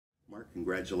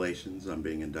congratulations on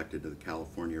being inducted to the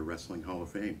California Wrestling Hall of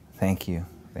Fame. Thank you.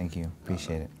 Thank you.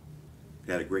 Appreciate it.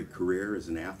 You had a great career as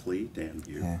an athlete, and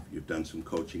you've done some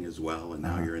coaching as well, and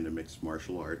now you're into mixed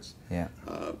martial arts. Yeah.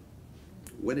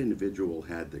 What individual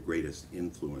had the greatest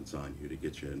influence on you to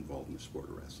get you involved in the sport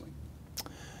of wrestling?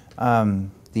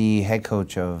 The head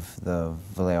coach of the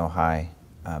Vallejo High,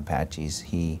 Apaches,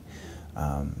 he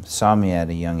saw me at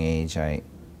a young age. I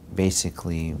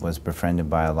basically was befriended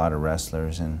by a lot of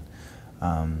wrestlers, and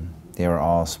they were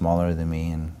all smaller than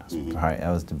me, and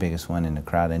I was the biggest one in the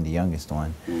crowd and the youngest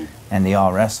one, and they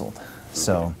all wrestled.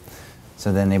 So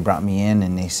then they brought me in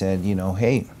and they said, you know,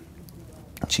 hey,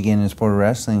 you should get in the sport of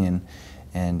wrestling.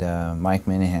 And Mike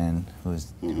Minahan, who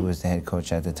was the head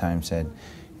coach at the time, said,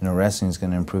 you know, wrestling is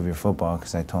going to improve your football,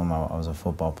 because I told him I was a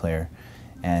football player.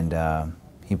 And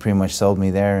he pretty much sold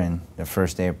me there, and the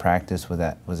first day of practice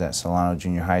was at Solano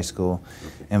Junior High School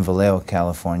in Vallejo,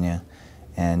 California,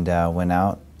 and went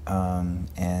out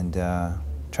and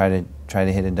tried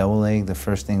to hit a double leg, the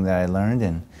first thing that I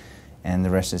learned, and the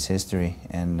rest is history.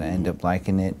 And I ended up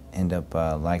liking it, ended up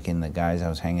liking the guys I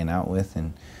was hanging out with,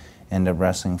 and ended up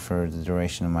wrestling for the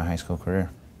duration of my high school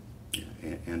career.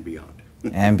 And beyond.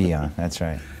 And beyond, that's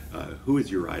right. Who was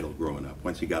your idol growing up?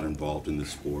 Once you got involved in the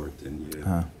sport and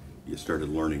you started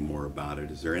learning more about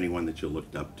it, is there anyone that you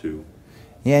looked up to?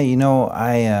 Yeah, you know,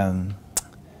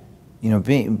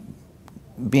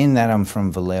 being that I'm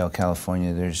from Vallejo,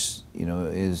 California, there's, you know,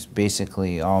 is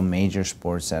basically all major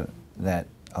sports that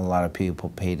a lot of people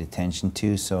paid attention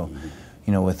to. So,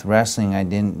 you know, with wrestling, I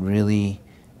didn't really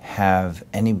have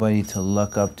anybody to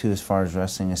look up to as far as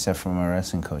wrestling except for my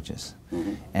wrestling coaches.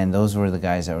 And those were the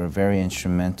guys that were very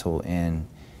instrumental in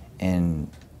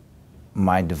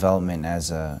my development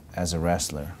as a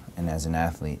wrestler and as an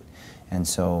athlete. And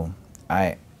so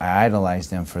I idolized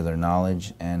them for their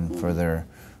knowledge and for their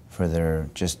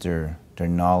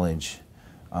knowledge,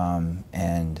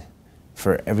 and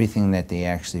for everything that they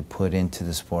actually put into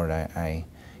the sport. I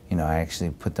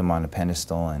actually put them on a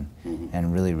pedestal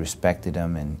and really respected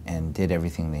them and did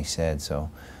everything they said.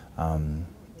 So,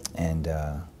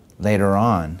 later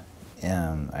on,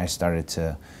 I started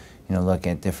to, you know, look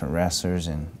at different wrestlers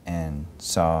and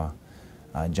saw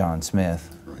John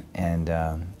Smith, and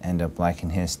ended up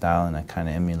liking his style, and I kind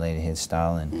of emulated his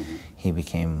style, and he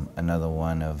became another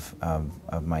one of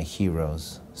my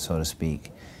heroes, so to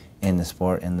speak, in the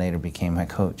sport, and later became my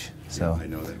coach. So I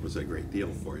know that was a great deal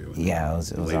for you. Yeah, it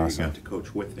was later awesome. You got to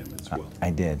coach with him as well. I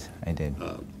did.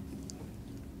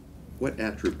 What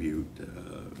attribute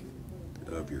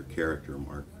of your character,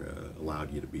 Mark,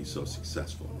 allowed you to be so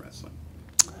successful in wrestling?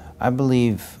 I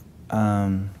believe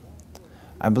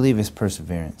it's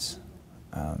perseverance,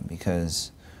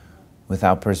 because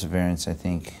without perseverance, I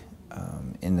think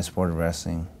in the sport of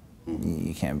wrestling,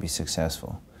 you can't be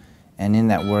successful. And in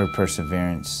that word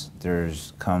perseverance,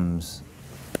 comes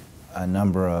a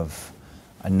number of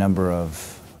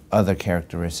other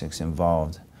characteristics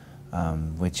involved,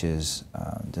 which is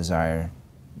desire,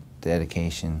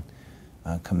 dedication,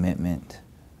 commitment,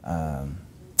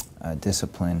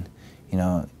 discipline, you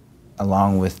know,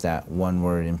 along with that one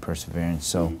word in perseverance.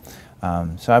 So,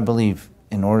 so I believe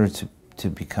in order to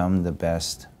become the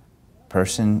best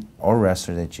person or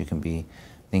wrestler that you can be,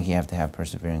 I think you have to have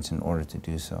perseverance in order to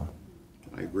do so.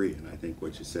 I agree, and I think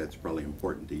what you said is probably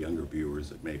important to younger viewers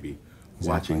that may be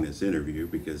watching this interview,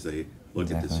 because they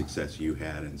look at the success you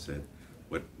had and said,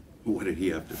 what did he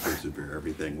have to persevere?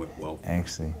 Everything went well.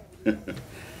 Actually.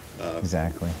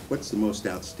 Exactly. What's the most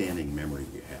outstanding memory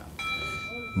you have?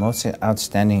 Most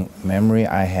outstanding memory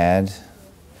I had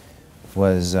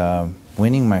was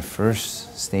winning my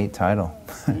first state title,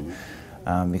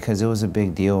 because it was a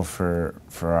big deal for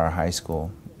our high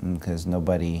school, because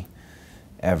nobody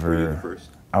ever. Were you the first?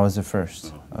 I was the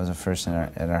first. I was the first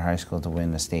at our high school to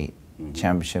win the state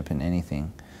championship in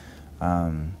anything,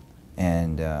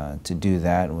 and to do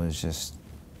that was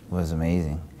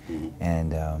amazing,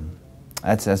 and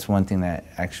that's one thing that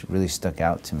actually really stuck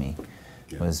out to me.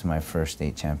 Was my first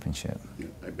state championship. Yeah,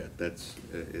 I bet it's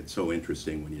so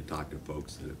interesting when you talk to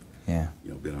folks that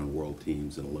have been on world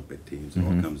teams and Olympic teams. It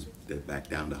all comes back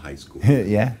down to high school.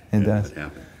 Yeah, it does. That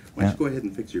happened. Why don't you go ahead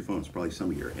and fix your phone? It's probably some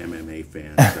of your MMA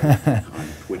fans are on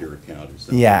Twitter account or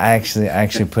something. Yeah, I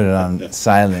actually put it on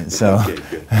silent. So okay,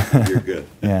 good. You're good.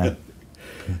 Yeah.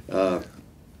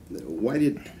 Why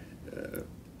did?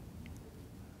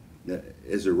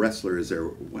 As a wrestler, is there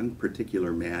one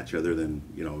particular match, other than,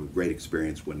 you know, great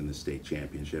experience winning the state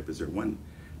championship? Is there one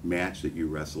match that you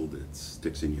wrestled that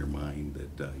sticks in your mind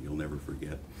that you'll never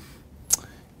forget?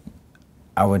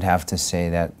 I would have to say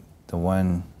that the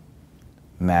one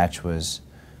match was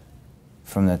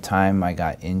from the time I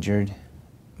got injured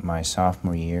my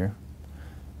sophomore year.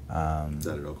 Is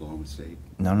that at Oklahoma State?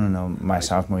 No, my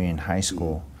sophomore year in high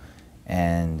school,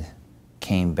 and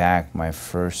came back my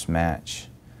first match,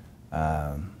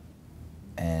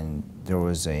 and there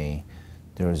was a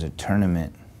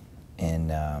tournament in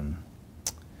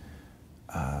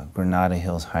Granada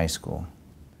Hills High School,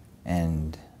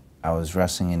 and I was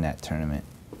wrestling in that tournament,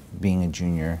 being a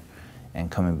junior, and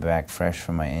coming back fresh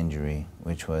from my injury,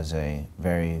 which was a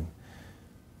very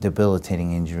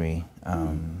debilitating injury.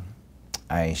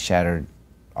 I shattered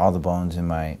all the bones in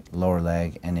my lower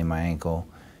leg and in my ankle,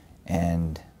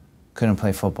 and couldn't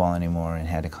play football anymore, and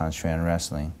had to concentrate on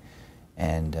wrestling,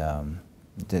 and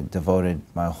devoted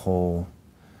my whole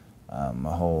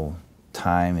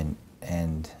time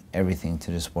and everything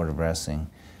to the sport of wrestling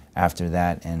after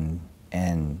that, and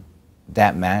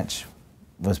that match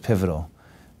was pivotal,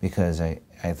 because I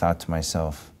thought to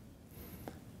myself,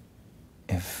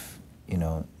 if, you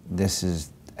know,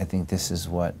 I think this is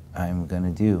what I'm gonna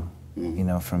do, you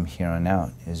know, from here on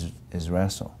out, is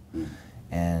wrestle.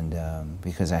 And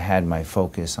because I had my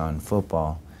focus on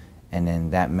football, and then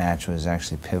that match was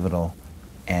actually pivotal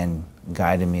and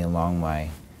guided me along my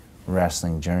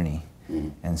wrestling journey.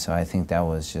 And so I think that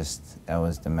was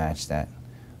the match that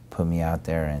put me out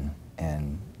there,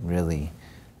 and really,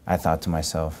 I thought to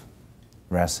myself,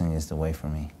 wrestling is the way for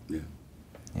me.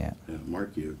 Yeah.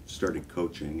 Mark, you started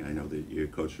coaching. I know that you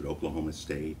coached at Oklahoma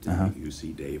State and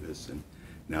UC Davis, and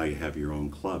now you have your own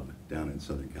club down in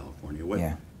Southern California. What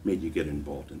made you get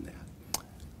involved in that?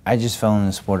 I just fell in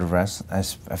the sport of wrestling.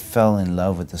 I fell in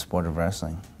love with the sport of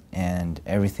wrestling, and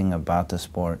everything about the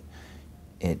sport.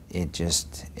 It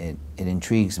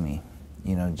intrigues me,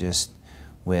 you know, just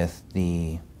with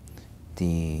the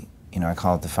you know, I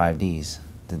call it the 5 Ds: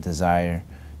 the desire,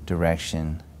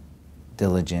 direction,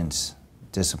 diligence,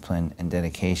 discipline, and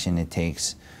dedication it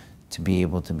takes to be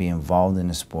able to be involved in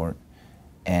the sport,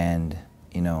 and,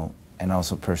 you know, and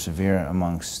also persevere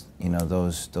amongst, you know,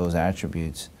 those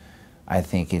attributes. I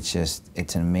think it's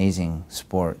an amazing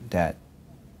sport that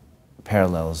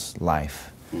parallels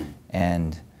life,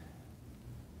 and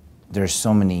there's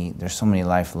so many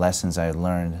life lessons I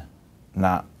learned,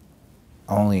 not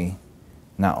only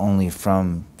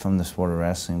from the sport of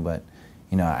wrestling, but,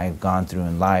 you know, I've gone through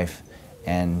in life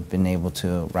and been able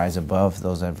to rise above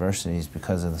those adversities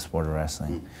because of the sport of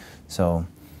wrestling. So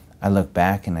I look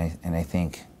back and I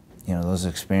think, you know, those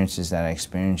experiences that I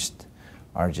experienced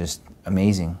are just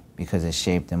amazing, because it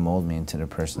shaped and molded me into the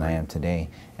person I am today,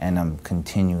 and I'm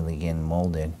continually getting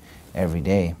molded every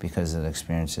day because of the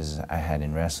experiences I had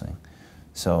in wrestling.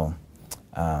 So,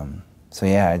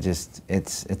 yeah,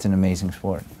 it's an amazing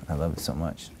sport. I love it so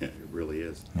much. Yeah, it really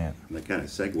is. Yeah. And that kind of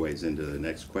segues into the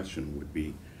next question would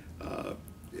be,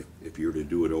 if you were to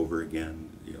do it over again,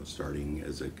 you know, starting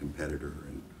as a competitor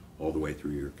and all the way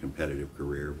through your competitive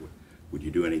career, would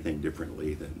you do anything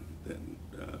differently than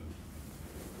the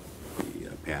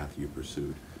path you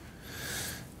pursued?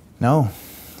 No,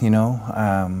 you know,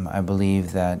 I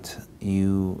believe that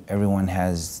everyone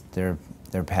has their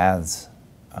paths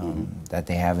that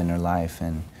they have in their life,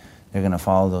 and they're going to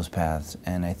follow those paths.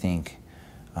 And I think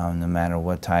no matter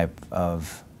what type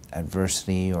of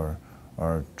adversity or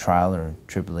trial or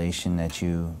tribulation that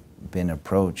you've been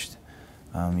approached,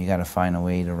 you got to find a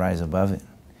way to rise above it.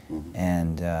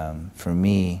 And for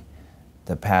me,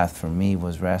 the path for me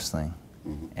was wrestling.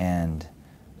 And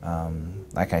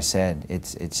like I said,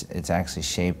 it's actually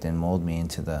shaped and molded me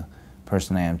into the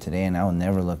person I am today, and I will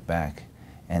never look back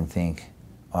and think,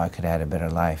 oh, I could have had a better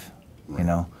life, you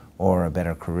know, or a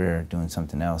better career doing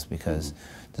something else, because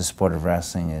the sport of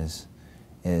wrestling is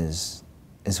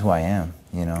who I am,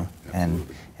 you know, and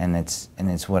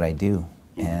it's what I do,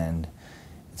 and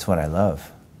it's what I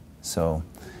love. So,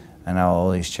 and I'll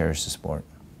always cherish the sport.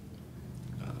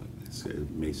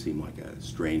 It may seem like a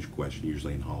strange question.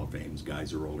 Usually in Hall of Fames,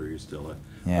 guys are older. You're still a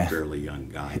fairly young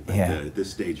guy. But at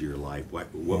this stage of your life,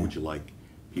 what would you like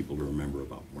people to remember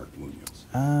about Mark Munoz?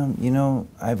 You know,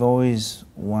 I've always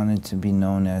wanted to be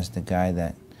known as the guy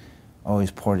that always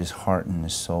poured his heart and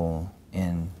his soul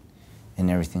in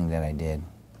everything that I did.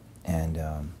 And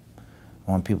I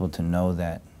want people to know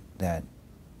that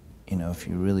you know, if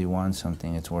you really want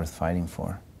something, it's worth fighting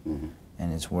for, and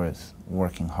it's worth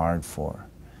working hard for,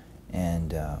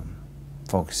 and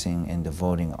focusing and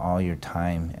devoting all your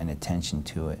time and attention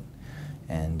to it,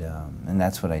 and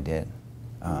that's what I did.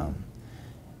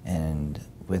 And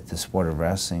with the sport of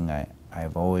wrestling,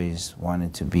 I've always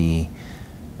wanted to be,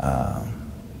 you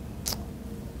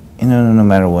know, no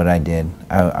matter what I did,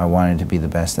 I wanted to be the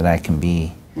best that I can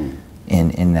be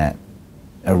in that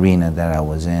arena that I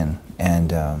was in.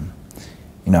 And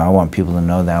you know, I want people to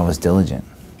know that I was diligent,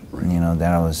 Right. You know,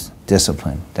 that I was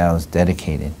disciplined, that I was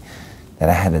dedicated, that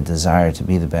I had a desire to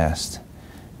be the best,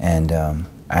 and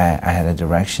I had a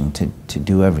direction to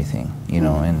do everything. You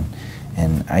know,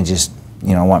 and I just,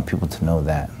 you know, I want people to know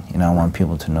that. You know, I want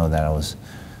people to know that I was,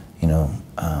 you know,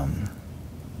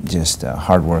 just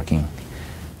hardworking,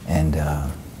 and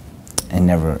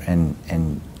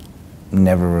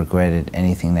never regretted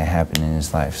anything that happened in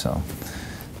his life. So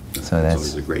It's that's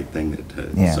always a great thing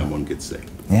that yeah. someone could say.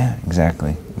 Yeah,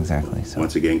 exactly. So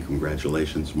Once again,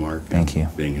 congratulations, Mark. Thank you.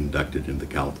 Being inducted into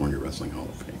the California Wrestling Hall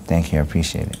of Fame. Thank you. I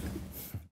appreciate it.